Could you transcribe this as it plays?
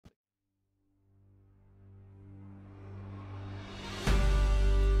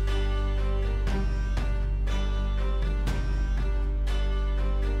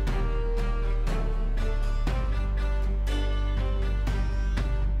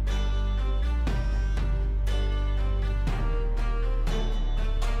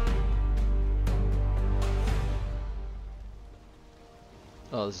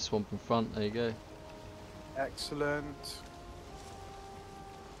Oh, there's a swamp in front. There you go. Excellent.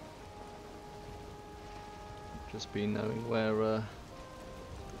 Just be knowing where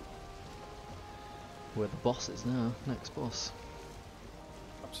the boss is now. Next boss.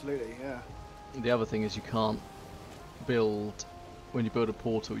 Absolutely, yeah. The other thing is you can't build when you build a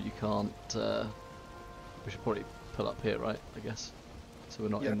portal. You can't. We should probably pull up here, right? I guess. So we're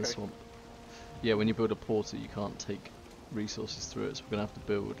not in the swamp. Yeah, when you build a portal, you can't take resources through it. So we're gonna have to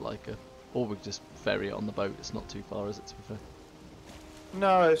build like a, or we could just ferry it on the boat. It's not too far, is it? To be fair.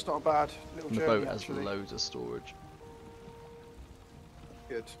 No, it's not a bad little And the journey, boat has actually. loads of storage.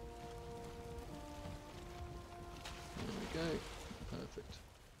 Good. There we go. Perfect.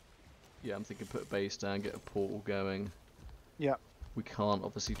 Yeah, I'm thinking put a base down, get a portal going. Yeah. We can't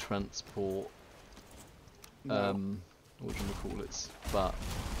obviously transport No. what do you call it? But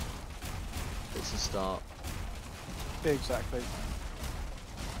it's a start. Exactly.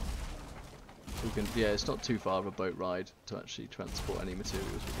 We can, yeah, it's not too far of a boat ride to actually transport any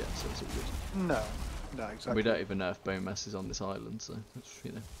materials we get, so it's all good. No. No, exactly. And we don't even know if bone mass is on this island, so it's,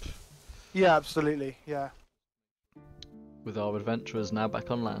 you know. Yeah, absolutely. Yeah. With our adventurers now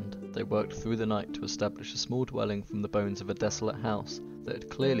back on land, they worked through the night to establish a small dwelling from the bones of a desolate house that had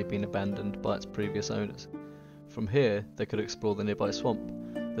clearly been abandoned by its previous owners. From here, they could explore the nearby swamp,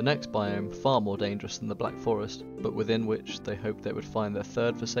 the next biome far more dangerous than the Black Forest, but within which they hoped they would find their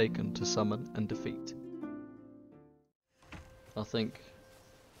third Forsaken to summon and defeat. I think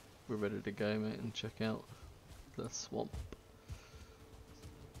we're ready to go, mate, and check out the swamp.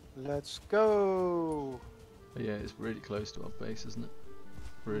 Let's go. Yeah, it's really close to our base, isn't it?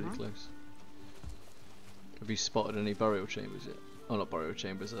 Really close. Have you spotted any burial chambers yet? Oh, not burial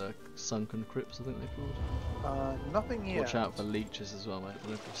chambers, sunken crypts, I think they're called. Nothing yet. Watch out for leeches as well, mate. I don't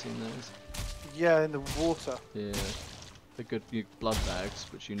know if you've seen those. Yeah, in the water. Yeah. They're good blood bags,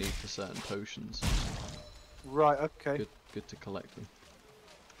 which you need for certain potions. Right, okay. Good to collect them.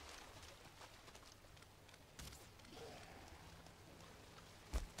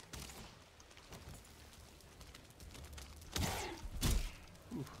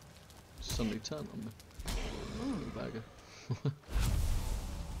 Ooh. Suddenly turned on me. Bagger.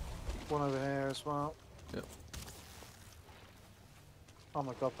 One over here as well. Yep. Oh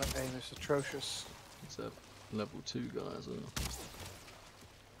my god, my aim is atrocious. It's a level 2 guy as well.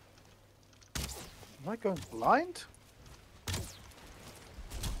 Am I going blind?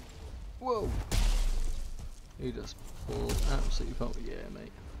 Whoa! He just pulled absolutely pump. Yeah,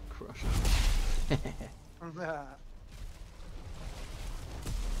 mate. Crush it.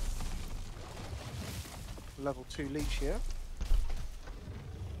 Level 2 leech here.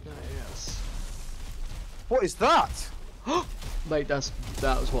 Yes. What is that? Mate, that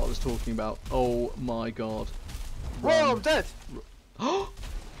was what I was talking about. Oh my god. Whoa, I'm dead! Oh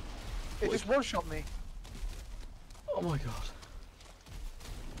It just one-shot me. my god.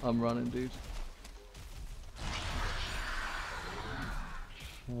 I'm running, dude.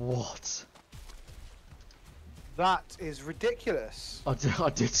 What? That is ridiculous. I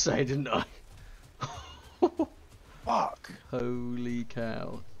did say, didn't I? Fuck. Holy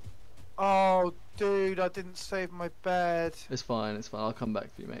cow. Oh, dude, I didn't save my bed. It's fine, it's fine. I'll come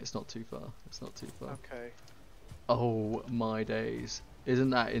back for you, mate. It's not too far. It's not too far. Okay. Oh my days.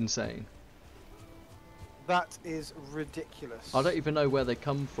 Isn't that insane? That is ridiculous. I don't even know where they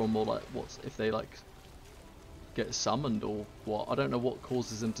come from or like what's if they like get summoned or what. I don't know what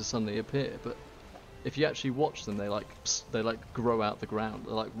causes them to suddenly appear, but if you actually watch them, they like grow out the ground.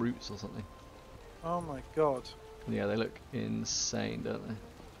 They're like roots or something. Oh my god. Yeah, they look insane, don't they?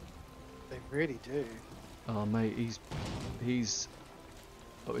 They really do. Oh mate, he's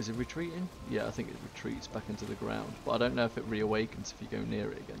oh, is it retreating? Yeah, I think it retreats back into the ground, but I don't know if it reawakens if you go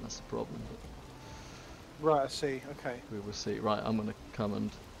near it again. That's the problem. But Right, I see. Okay. we will see. Right, I'm gonna come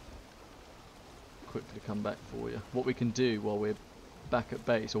and quickly come back for you. What we can do while we're back at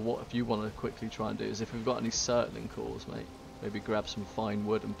base, or what if you want to quickly try and do, is if we've got any circling cores, mate, maybe grab some fine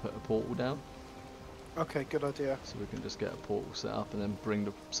wood and put a portal down. Okay, good idea. So we can just get a portal set up and then bring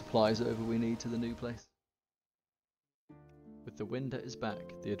the supplies over we need to the new place. With the wind at his back,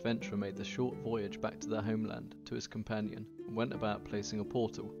 the adventurer made the short voyage back to their homeland to his companion and went about placing a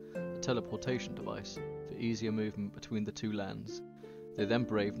portal, a teleportation device, for easier movement between the two lands. They then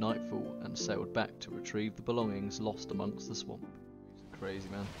braved nightfall and sailed back to retrieve the belongings lost amongst the swamp. Crazy,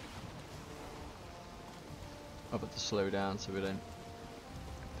 man. I've had to slow down so we don't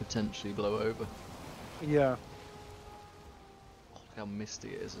potentially blow over. Yeah. Oh, look how misty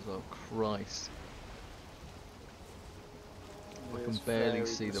it is as well. Christ. I can barely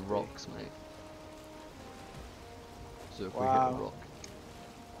see the rocks, mate. So if we hit a rock.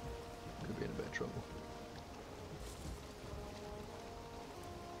 could be in a bit of trouble.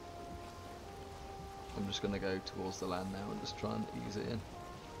 I'm just going to go towards the land now and just try and ease it in.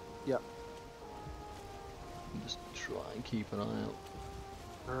 Yep. And just try and keep an eye out.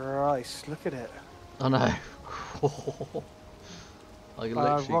 Right, look at it. Oh no! I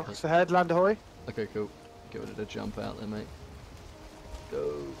literally Rocks ahead, land ahoy. Okay, cool. Get ready to jump out there, mate.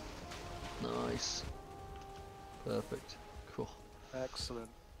 Go. Nice. Perfect. Cool. Excellent.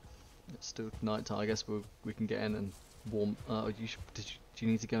 It's still night time. I guess we can get in and warm. Do you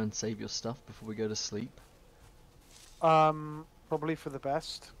need to go and save your stuff before we go to sleep? Probably for the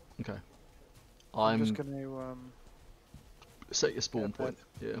best. Okay. I'm just gonna set your spawn point.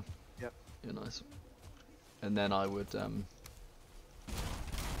 Yeah. Yep. Yeah, nice. And then I would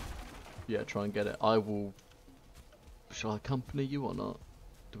yeah, try and get it. I will. Shall I accompany you or not?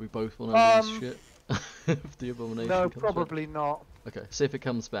 Do we both want to lose shit? If the abomination no, comes probably back? not. Okay, see if it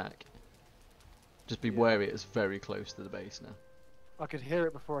comes back. Just be wary, it's very close to the base now. I could hear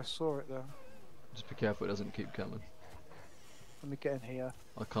it before I saw it though. Just be careful it doesn't keep coming. Let me get in here.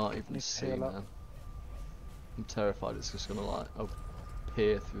 I can't even Need to see, heal up. man. I'm terrified it's just gonna like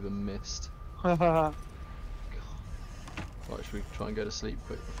appear through the mist. Yeah. Right, should we try and go to sleep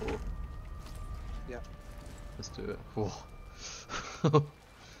quick before? Let's do it. Whoa.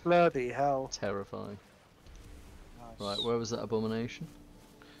 Bloody hell. Terrifying. Nice. Right, where was that abomination?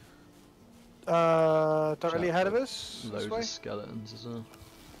 Directly ahead of us. Loads This way? of skeletons as well.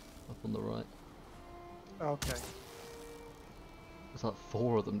 Up on the right. Okay. There's like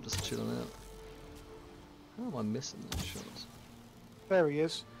 4 of them just chilling out. How am I missing those shots? There he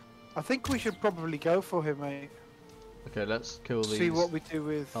is. I think we should probably go for him, mate. Okay, let's kill these See what we do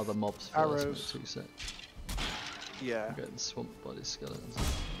with other mobs first. arrows. 2 secs. Yeah. I'm getting swamped by these skeletons.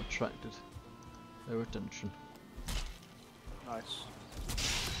 Attracted their attention. Nice.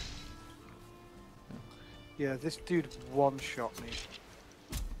 Yeah, this dude one-shot me.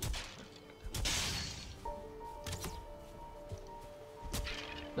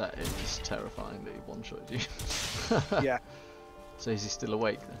 That is terrifying that he one-shot you. Yeah. So is he still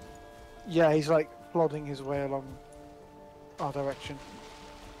awake then? Yeah, he's like plodding his way along our direction.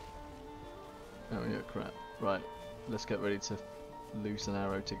 Oh yeah, crap. Right, let's get ready to loose an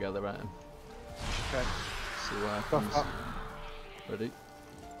arrow together at him. Okay. See what Buff happens. up. Ready?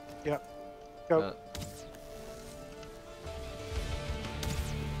 Yep. Go.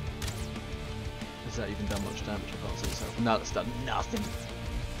 Has that even done much damage? I can't see itself. No, that's done nothing.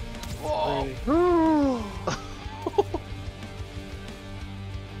 Whoa! Really?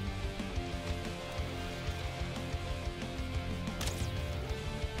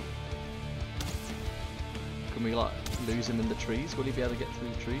 Can we like lose him in the trees? Will he be able to get through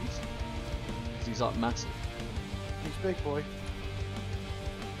the trees? 'Cause he's like massive. He's big boy.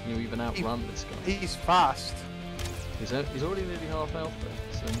 Can you even outrun this guy? He's fast. He's already nearly half health though,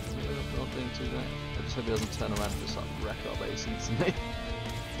 so we're not doing too bad. I just hope he doesn't turn around and just like wreck our base instantly.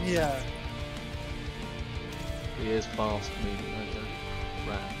 Yeah. He is fast, medium, like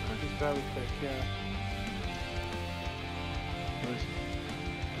rat. He's very quick, yeah. Where is he?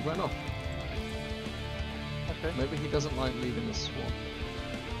 He ran off. Okay. Maybe he doesn't like leaving the swamp.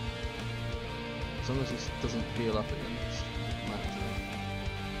 As long as he doesn't heal up again, it's matter.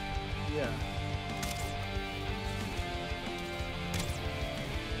 Yeah.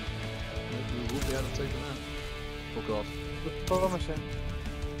 Maybe we will be able to take him out. Oh god. Looks promising.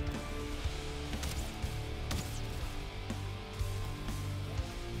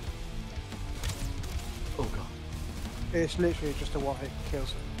 Oh god. It's literally just a one-hit kill,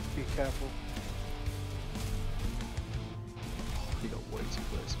 so be careful. He got way too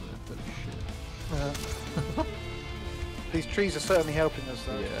close, man. Holy shit. These trees are certainly helping us,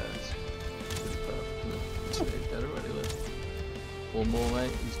 though. Yeah, it's pretty perfect. Isn't it? Dead already, look. One more,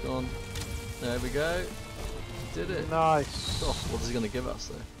 mate. He's gone. There we go. Did it. Nice. Oh, what is he going to give us,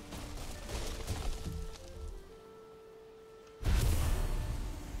 though?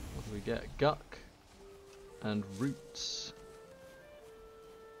 What do we get? Guck. And roots.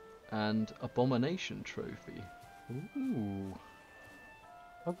 And abomination trophy. Ooh.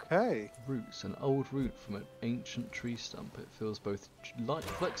 Okay. Roots, an old root from an ancient tree stump. It feels both light,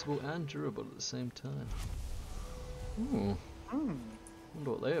 flexible and durable at the same time. Ooh.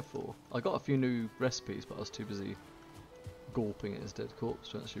 Wonder what they are for. I got a few new recipes, but I was too busy gulping at his dead corpse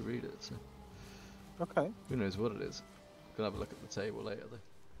to actually read it, so Okay. who knows what it is. Gonna have a look at the table later though.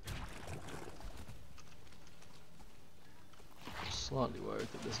 Slightly worried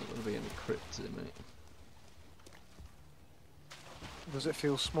that there's not going to be any crypts in it. Does it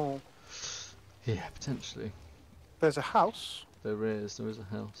feel small? Yeah, potentially. There's a house. There is a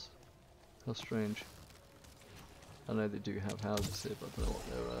house. How strange. I know they do have houses here, but I don't know what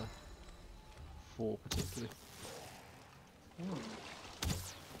they're for particularly.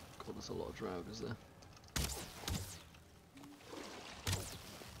 God, there's a lot of draugrs there.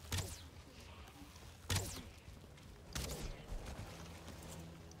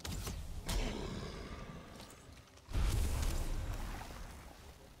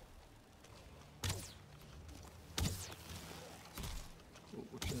 Oh,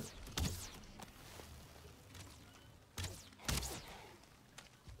 watch out.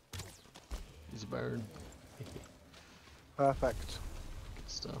 He's a baron. Perfect. Good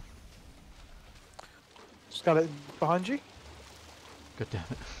stuff. Skeleton behind you? God damn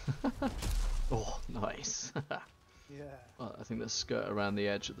it. Oh, nice. Yeah. Well, I think let's skirt around the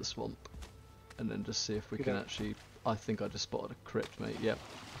edge of the swamp and then just see if we Good can idea. actually... I think I just spotted a crypt, mate. Yep,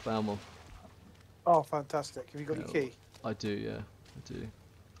 I found one. Oh, fantastic. Have you got your Yeah, key? I do, yeah, I do.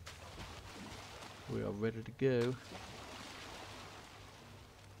 We are ready to go.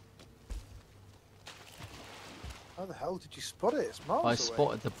 How the hell did you spot it? It's miles I away.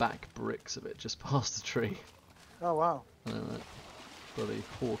 spotted the back bricks of it just past the tree. Oh, wow. Bloody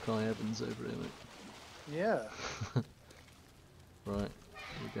Hawkeye Evans over here, mate. Yeah. Right,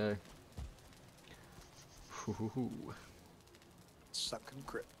 here we go. Hoo-hoo-hoo. Sunken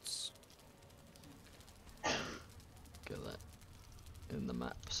crypts. Get that in the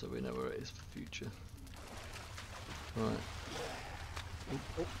map so we know where it is for future. Right.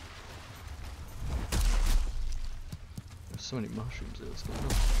 Oh. There's so many mushrooms here, what's going on?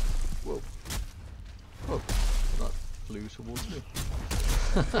 Whoa. Whoa. That flew towards me.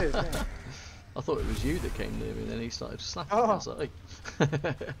 It is, yeah. I thought it was you that came near me, and then he started slapping me. I was like, hey.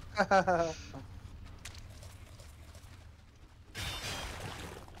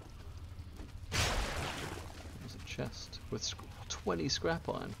 There's a chest with 20 scrap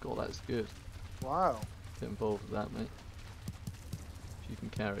iron. God, that's good. Wow. Get involved with that, mate. If you can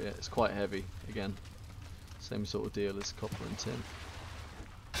carry it. It's quite heavy, again. Same sort of deal as copper and tin.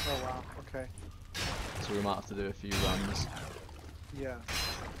 Oh, wow. Okay. So we might have to do a few runs. Yeah.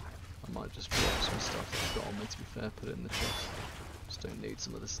 I might just drop some stuff that I've got on me, to be fair, put it in the chest. Just don't need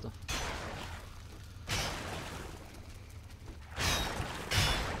some of this stuff.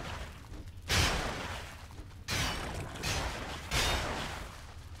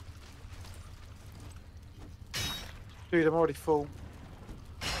 Dude, I'm already full.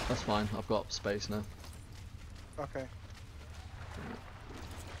 That's fine, I've got space now. Okay.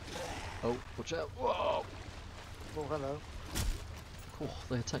 Oh, watch out! Whoa! Oh, hello. Oh,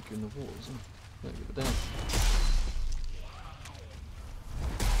 they attack you in the water as well. Don't give it down.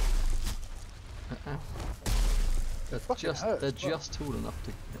 Ow. They're just tall enough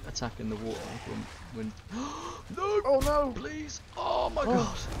to attack in the water when no! Oh no! Please! Oh my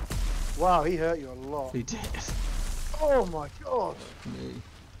god! Wow, he hurt you a lot. He did. Oh my god! Me.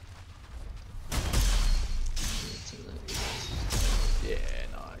 Yeah,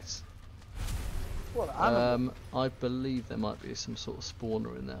 nice. What an animal. I believe there might be some sort of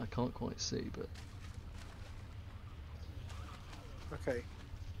spawner in there. I can't quite see, but Okay.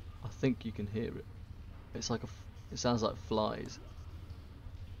 I think you can hear it. It's like it sounds like flies.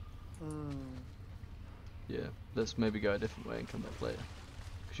 Yeah, let's maybe go a different way and come back later.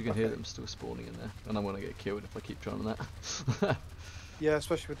 Because you can hear them still spawning in there, and I'm gonna get killed if I keep trying that. Yeah,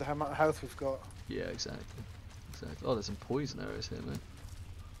 especially with the amount of health we've got. Yeah, exactly. Oh, there's some poison arrows here, man.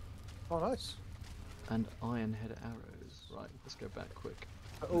 Oh, nice. And iron-headed arrows. Right, let's go back quick.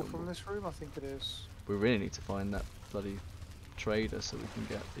 All from this room, I think it is. We really need to find that bloody trader so we can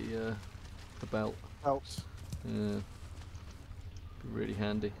get the belt. Belts. Yeah. Be really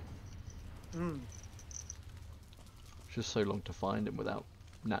handy. It's just so long to find him without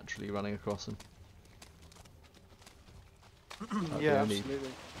naturally running across him. Yeah,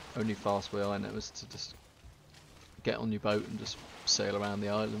 absolutely. Only fast way I know is to just get on your boat and just sail around the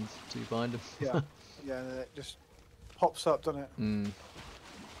island till you find him. Yeah, yeah, and then it just pops up, doesn't it? Mate,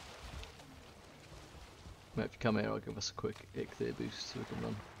 if you come here, I'll give us a quick Ichthir boost so we can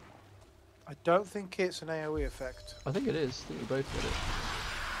run. I don't think it's an AoE effect. I think it is. I think we both got it.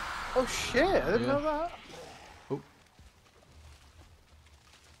 Oh shit! I didn't know that. Oh.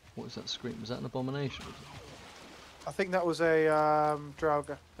 What was that scream? Was that an abomination? Was it? I think that was a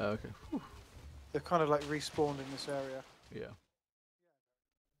Draugr. Oh, okay. Whew. They're kind of like respawned in this area. Yeah.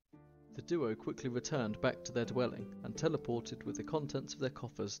 The duo quickly returned back to their dwelling and teleported with the contents of their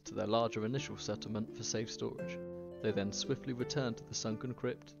coffers to their larger initial settlement for safe storage. They then swiftly returned to the sunken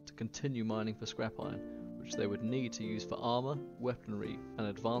crypt to continue mining for scrap iron, which they would need to use for armour, weaponry and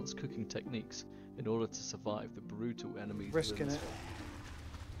advanced cooking techniques in order to survive the brutal enemies. Risking it.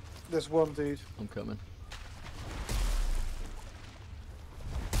 There's one dude. I'm coming.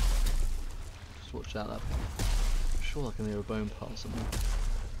 Just watch out that. I'm sure I can hear a bone pile somewhere.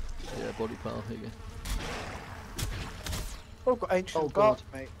 Yeah, body pile, here you go. Oh, I've got ancient Oh, bark,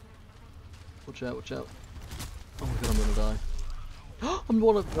 God. mate. Watch out, watch out. Oh my god, I'm gonna die. I'm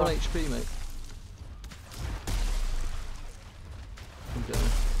one HP, mate. I'm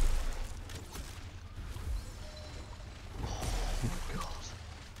going. Oh my god.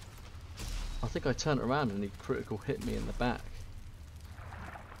 I think I turned around and he critical hit me in the back.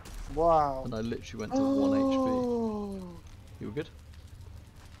 Wow. And I literally went to 1 HP. You were good?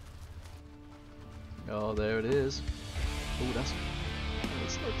 Oh, there it is. Oh,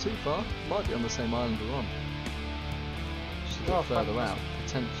 it's not too far. Might be on the same island we're on. Just a bit further out.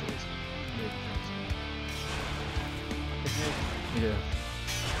 Potentially. Yeah.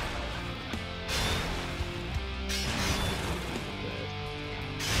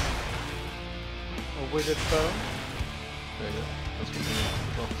 A withered bone. There you go. That's what we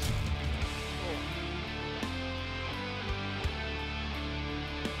need.